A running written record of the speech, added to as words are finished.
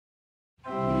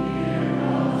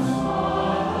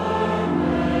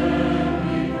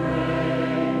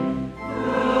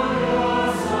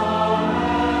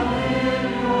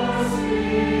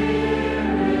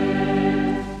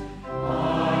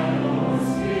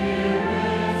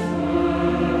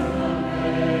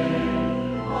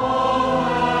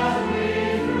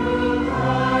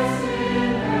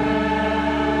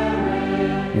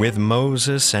With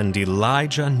Moses and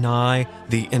Elijah nigh,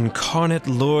 the incarnate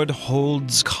Lord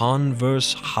holds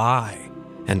converse high,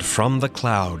 and from the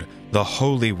cloud the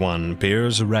Holy One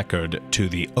bears record to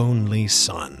the only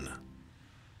Son.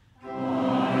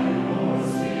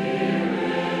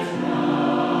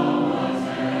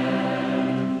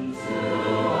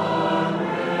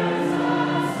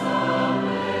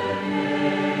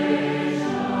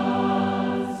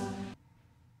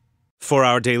 For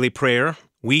our daily prayer,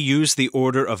 we use the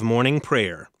order of morning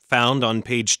prayer, found on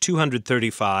page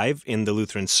 235 in the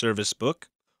Lutheran Service Book,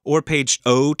 or page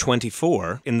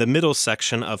 024 in the middle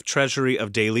section of Treasury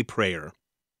of Daily Prayer.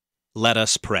 Let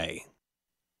us pray.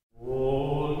 O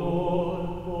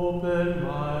Lord, open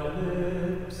my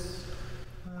lips,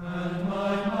 and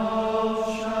my mouth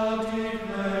shall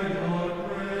declare your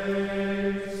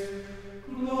praise.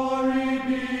 Glory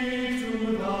be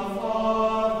to the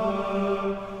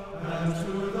Father, and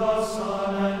to the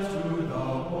Son, and to the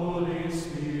Holy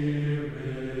Spirit,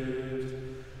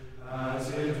 as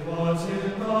it was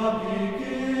in the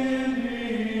beginning,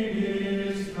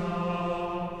 is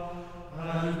now,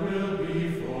 and will be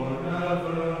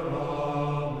forever.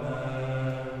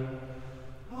 Amen.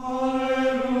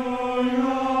 Alleluia,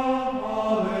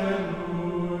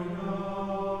 alleluia.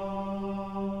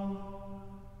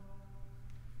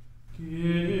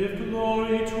 Give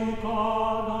glory to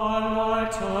God, our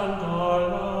light and our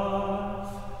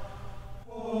life.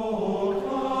 Oh,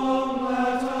 come,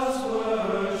 let us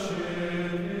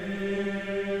worship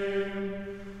Him.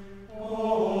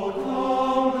 Oh,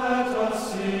 come, let us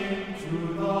sing to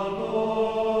the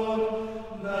Lord.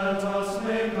 Let us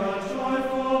make a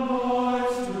joyful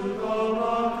noise to the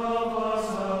rock of our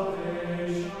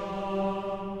salvation.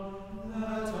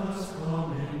 Let us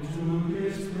come into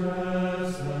His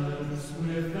presence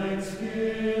with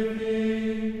thanksgiving.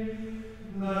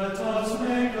 Let us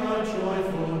make a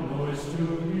joyful noise to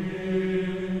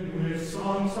Him with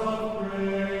songs of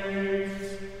praise.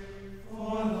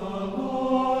 For the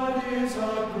Lord is a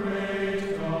great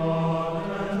God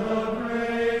and a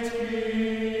great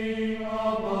King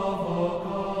above all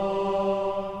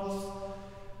gods.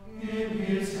 In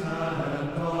His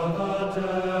hand are the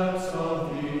depths of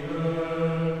the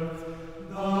earth.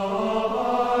 The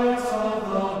heights of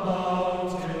the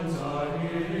mountains are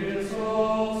His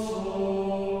also.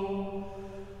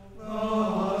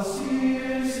 The sea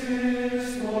is His,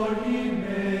 for He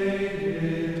made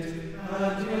it,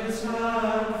 and His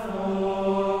hand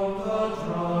formed the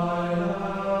dry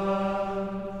land.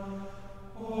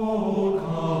 Oh,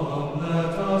 come,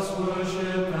 let us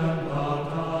worship and bow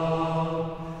down.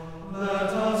 Let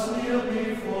us kneel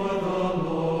before the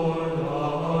Lord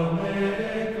our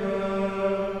Maker.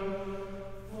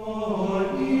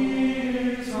 For He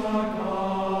is our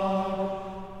God,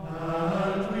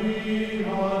 and we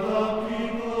are the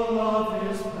people of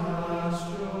His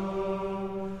pasture,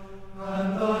 and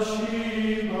the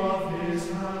sheep of His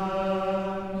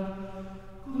hand.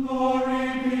 Glory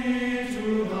be to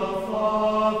the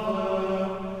Father,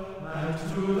 and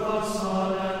to the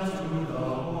Son, and to the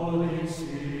Holy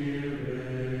Spirit,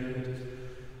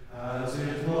 as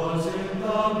it was in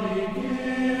the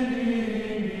beginning,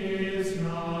 is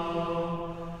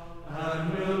now, and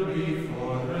will be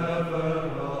forever.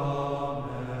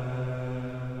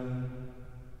 Amen.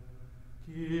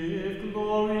 Give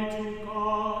glory to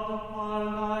God, our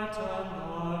light and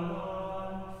our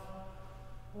life.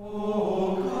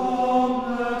 Oh, come,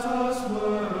 let us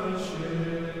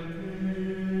worship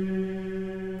Him.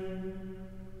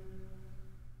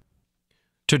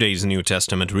 Today's New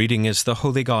Testament reading is the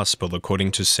Holy Gospel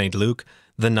according to St. Luke,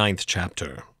 the 9th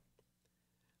chapter.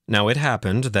 Now it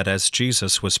happened that as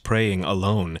Jesus was praying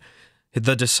alone,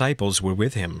 the disciples were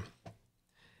with him.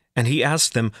 And he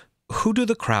asked them, "Who do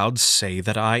the crowds say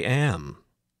that I am?"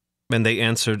 And they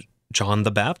answered, "John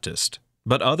the Baptist.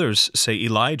 But others say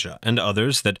Elijah, and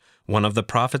others that one of the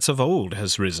prophets of old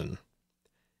has risen."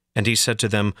 And he said to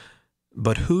them,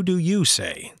 "But who do you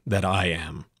say that I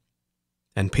am?"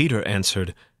 And Peter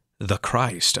answered, "The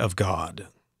Christ of God."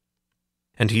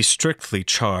 And he strictly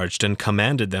charged and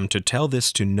commanded them to tell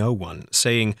this to no one,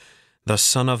 saying, "The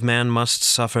Son of Man must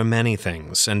suffer many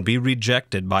things, and be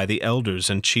rejected by the elders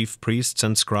and chief priests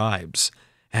and scribes,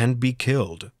 and be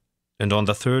killed, and on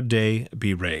the third day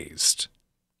be raised."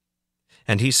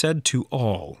 And he said to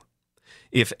all,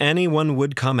 "If anyone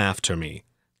would come after me,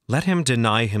 let him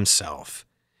deny himself,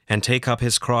 and take up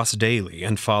his cross daily,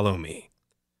 and follow me.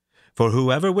 For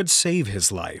whoever would save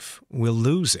his life will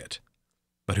lose it,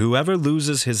 but whoever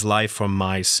loses his life for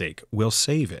my sake will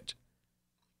save it.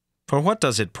 For what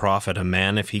does it profit a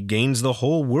man if he gains the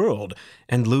whole world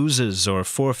and loses or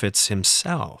forfeits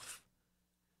himself?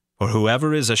 For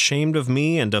whoever is ashamed of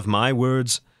me and of my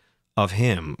words, of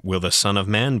him will the Son of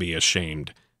Man be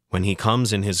ashamed, when he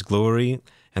comes in his glory,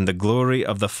 and the glory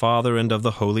of the Father and of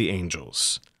the holy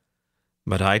angels.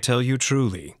 But I tell you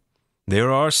truly,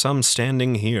 there are some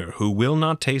standing here who will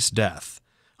not taste death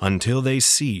until they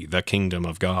see the kingdom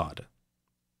of God."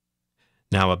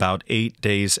 Now about 8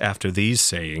 days after these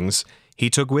sayings,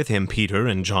 he took with him Peter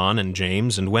and John and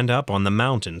James and went up on the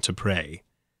mountain to pray.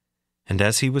 And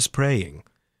as he was praying,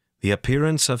 the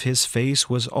appearance of his face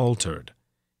was altered,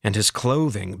 and his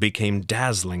clothing became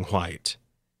dazzling white.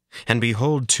 And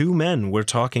behold, 2 men were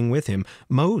talking with him,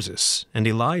 Moses and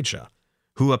Elijah,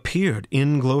 who appeared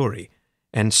in glory,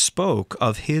 and spoke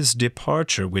of his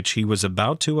departure which he was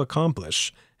about to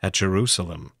accomplish at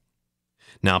Jerusalem.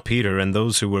 Now Peter and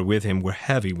those who were with him were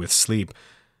heavy with sleep,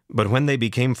 but when they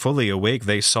became fully awake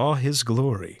they saw his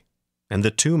glory, and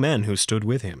the 2 men who stood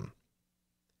with him.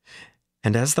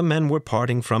 And as the men were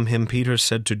parting from him, Peter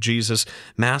said to Jesus,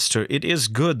 "Master, it is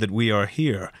good that we are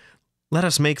here. Let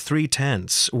us make 3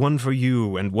 tents, one for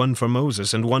you, and one for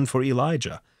Moses, and one for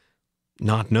Elijah,"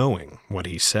 not knowing what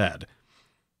he said.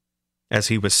 As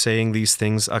he was saying these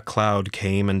things, a cloud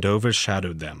came and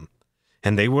overshadowed them,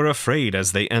 and they were afraid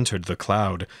as they entered the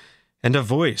cloud. And a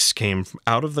voice came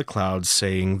out of the cloud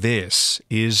saying, "This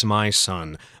is my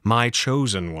Son, my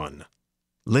chosen one.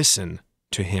 Listen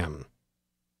to him."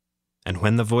 And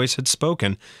when the voice had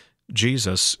spoken,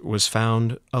 Jesus was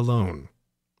found alone.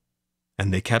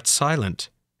 And they kept silent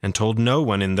and told no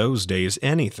one in those days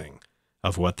anything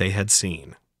of what they had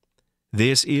seen.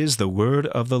 This is the word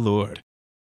of the Lord.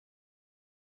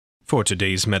 For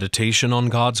today's meditation on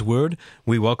God's Word,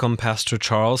 we welcome Pastor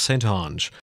Charles St-Onge.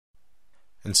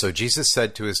 And so Jesus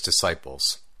said to his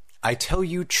disciples, "I tell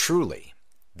you truly,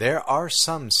 there are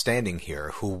some standing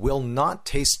here who will not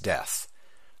taste death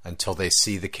until they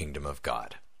see the kingdom of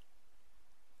God."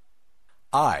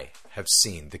 I have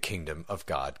seen the kingdom of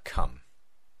God come.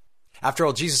 After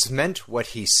all, Jesus meant what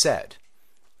he said,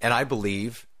 and I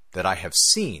believe that I have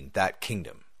seen that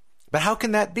kingdom. But how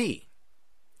can that be?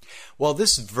 Well,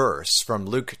 this verse from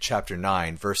Luke chapter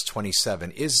 9, verse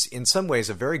 27, is in some ways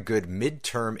a very good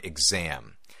midterm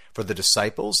exam for the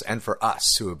disciples and for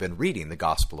us who have been reading the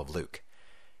Gospel of Luke.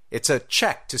 It's a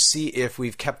check to see if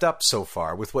we've kept up so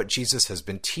far with what Jesus has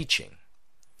been teaching.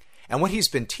 And what he's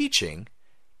been teaching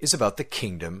is about the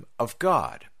kingdom of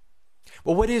God.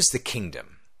 Well, what is the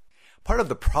kingdom? Part of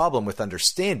the problem with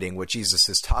understanding what Jesus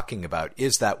is talking about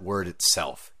is that word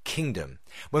itself, kingdom,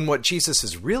 when what Jesus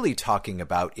is really talking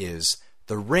about is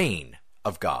the reign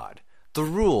of God, the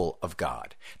rule of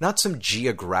God, not some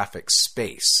geographic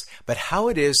space, but how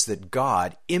it is that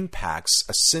God impacts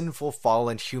a sinful,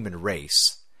 fallen human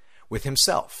race with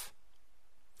himself.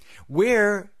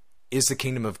 Where is the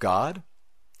kingdom of God?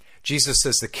 Jesus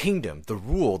says the kingdom, the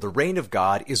rule, the reign of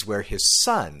God is where his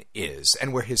Son is,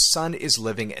 and where his Son is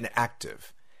living and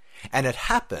active. And it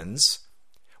happens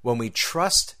when we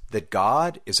trust that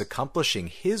God is accomplishing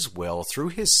his will through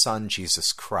his Son,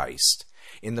 Jesus Christ,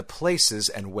 in the places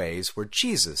and ways where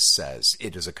Jesus says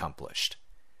it is accomplished.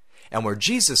 And where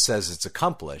Jesus says it's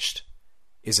accomplished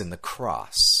is in the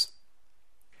cross.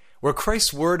 Where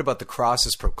Christ's word about the cross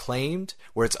is proclaimed,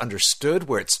 where it's understood,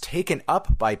 where it's taken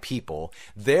up by people,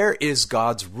 there is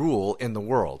God's rule in the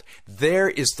world. There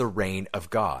is the reign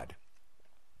of God.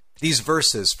 These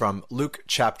verses from Luke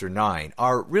chapter 9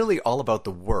 are really all about the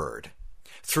word,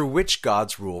 through which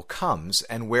God's rule comes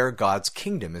and where God's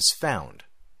kingdom is found.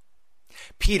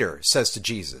 Peter says to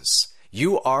Jesus,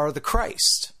 "You are the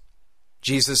Christ."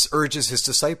 Jesus urges his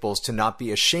disciples to not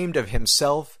be ashamed of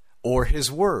himself or his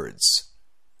words.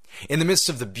 In the midst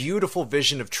of the beautiful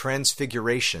vision of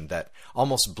transfiguration that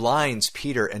almost blinds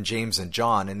Peter and James and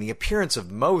John, and the appearance of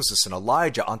Moses and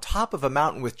Elijah on top of a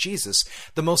mountain with Jesus,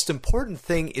 the most important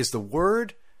thing is the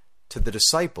word to the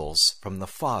disciples from the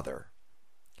Father.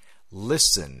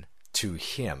 Listen to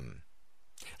him.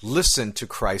 Listen to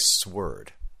Christ's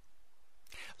word.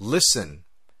 Listen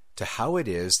to how it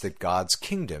is that God's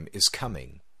kingdom is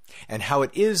coming, and how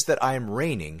it is that I am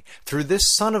reigning through this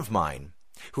Son of mine,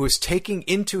 who is taking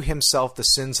into himself the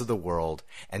sins of the world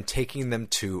and taking them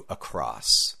to a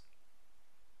cross.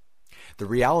 The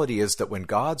reality is that when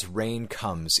God's reign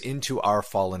comes into our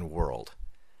fallen world,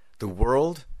 the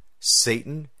world,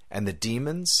 Satan, and the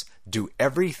demons do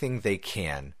everything they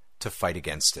can to fight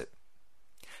against it.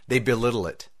 They belittle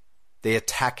it. They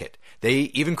attack it. They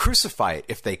even crucify it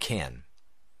if they can.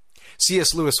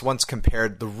 C.S. Lewis once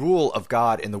compared the rule of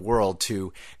God in the world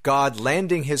to God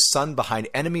landing his Son behind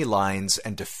enemy lines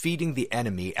and defeating the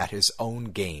enemy at his own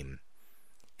game,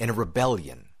 in a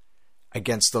rebellion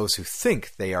against those who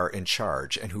think they are in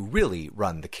charge and who really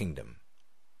run the kingdom.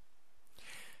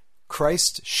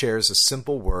 Christ shares a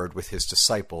simple word with his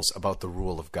disciples about the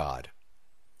rule of God.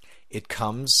 It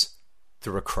comes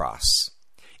through a cross.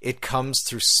 It comes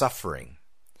through suffering.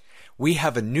 We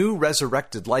have a new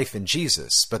resurrected life in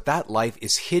Jesus, but that life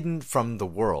is hidden from the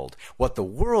world. What the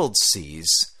world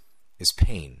sees is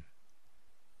pain.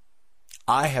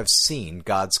 I have seen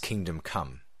God's kingdom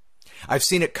come. I've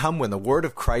seen it come when the word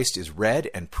of Christ is read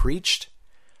and preached.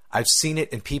 I've seen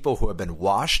it in people who have been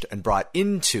washed and brought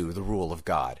into the rule of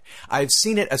God. I've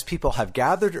seen it as people have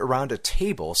gathered around a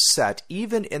table set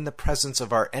even in the presence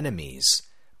of our enemies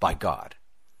by God.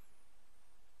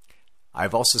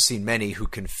 I've also seen many who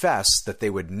confess that they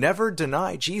would never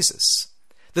deny Jesus,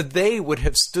 that they would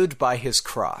have stood by his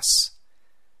cross.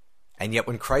 And yet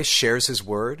when Christ shares his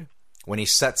word, when he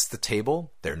sets the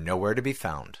table, they're nowhere to be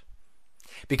found.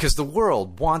 Because the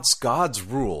world wants God's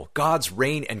rule, God's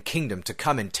reign and kingdom to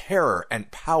come in terror and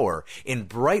power, in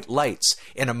bright lights,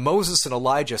 in a Moses and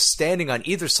Elijah standing on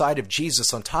either side of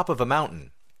Jesus on top of a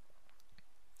mountain.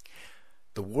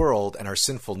 The world and our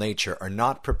sinful nature are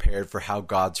not prepared for how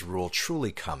God's rule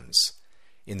truly comes,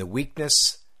 in the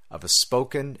weakness of a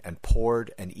spoken and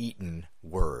poured and eaten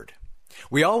word.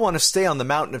 We all want to stay on the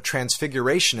mountain of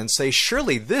transfiguration and say,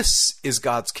 surely this is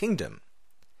God's kingdom.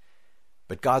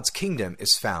 But God's kingdom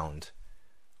is found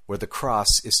where the cross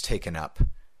is taken up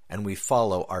and we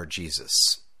follow our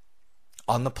Jesus.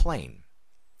 On the plain,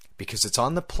 because it's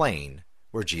on the plain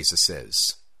where Jesus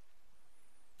is.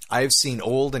 I have seen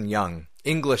old and young,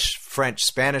 English, French,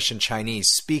 Spanish, and Chinese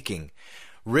speaking,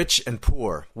 rich and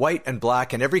poor, white and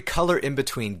black, and every color in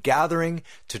between, gathering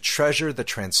to treasure the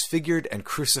transfigured and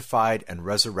crucified and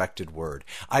resurrected word.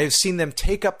 I have seen them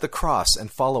take up the cross and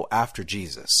follow after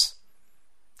Jesus.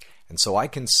 And so I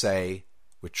can say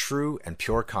with true and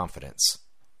pure confidence,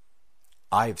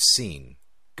 I've seen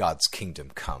God's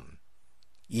kingdom come,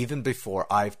 even before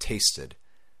I've tasted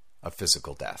of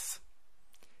physical death.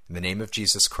 In the name of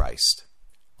Jesus Christ,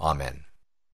 Amen.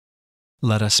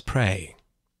 Let us pray.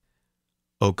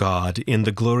 O God, in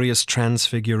the glorious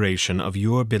transfiguration of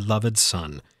your beloved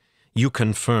Son, you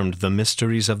confirmed the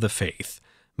mysteries of the faith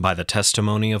by the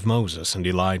testimony of Moses and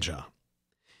Elijah.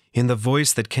 In the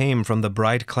voice that came from the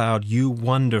bright cloud, you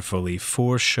wonderfully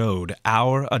foreshowed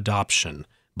our adoption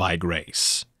by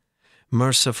grace.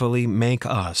 Mercifully make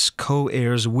us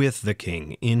co-heirs with the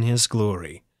King in his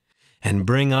glory, and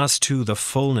bring us to the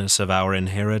fullness of our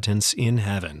inheritance in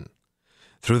heaven.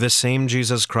 Through the same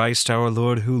Jesus Christ our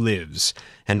Lord, who lives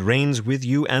and reigns with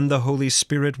you and the Holy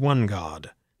Spirit, one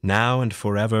God, now and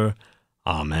forever.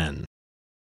 Amen.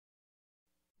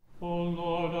 O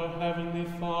Lord, our heavenly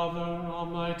Father,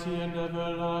 almighty and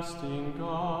everlasting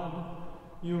God,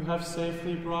 you have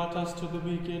safely brought us to the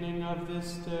beginning of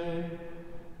this day.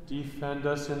 Defend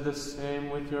us in the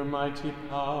same with your mighty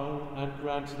power, and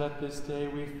grant that this day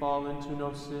we fall into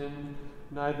no sin,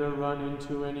 neither run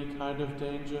into any kind of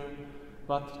danger,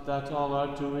 but that all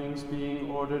our doings,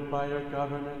 being ordered by your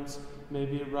governance, may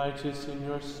be righteous in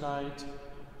your sight.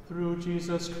 Through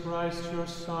Jesus Christ, your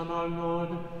Son, our Lord,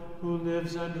 who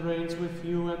lives and reigns with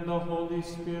you and the Holy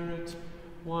Spirit,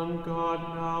 one God,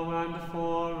 now and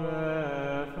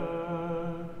forever.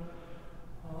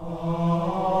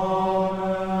 Amen.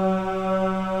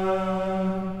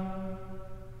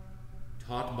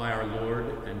 Taught by our Lord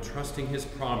and trusting his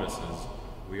promises,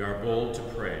 we are bold to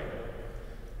pray.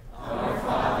 Our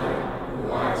Father,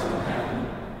 who art in heaven,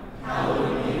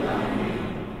 hallowed be thy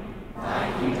name.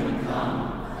 Thy kingdom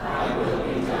come, thy will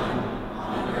be done,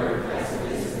 on earth as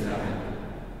it is in heaven.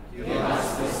 Give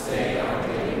us this day our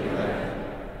daily bread,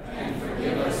 and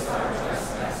forgive us our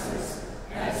trespasses,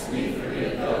 as we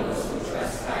forgive those who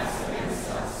trespass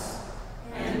against us.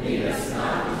 And lead us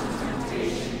not into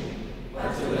temptation, but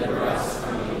deliver us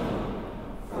from evil.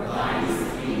 For thine is the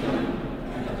kingdom,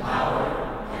 and the power,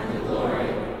 and the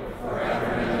glory, forever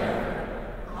and ever.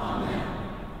 Amen.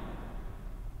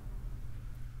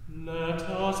 Let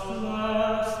us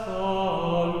bless the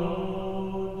Lord.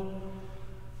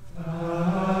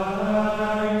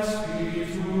 Thanks be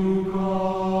to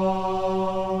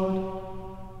God.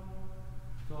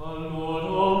 The Lord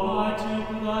Almighty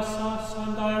bless us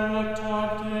and direct our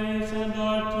days and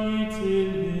our deeds in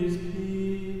his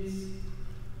peace.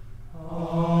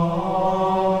 Amen.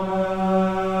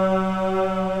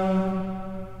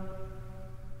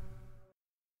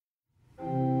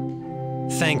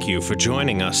 Thank you for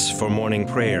joining us for morning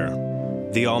prayer.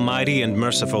 The Almighty and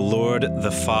merciful Lord,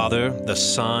 the Father, the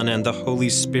Son, and the Holy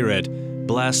Spirit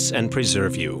bless and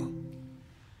preserve you.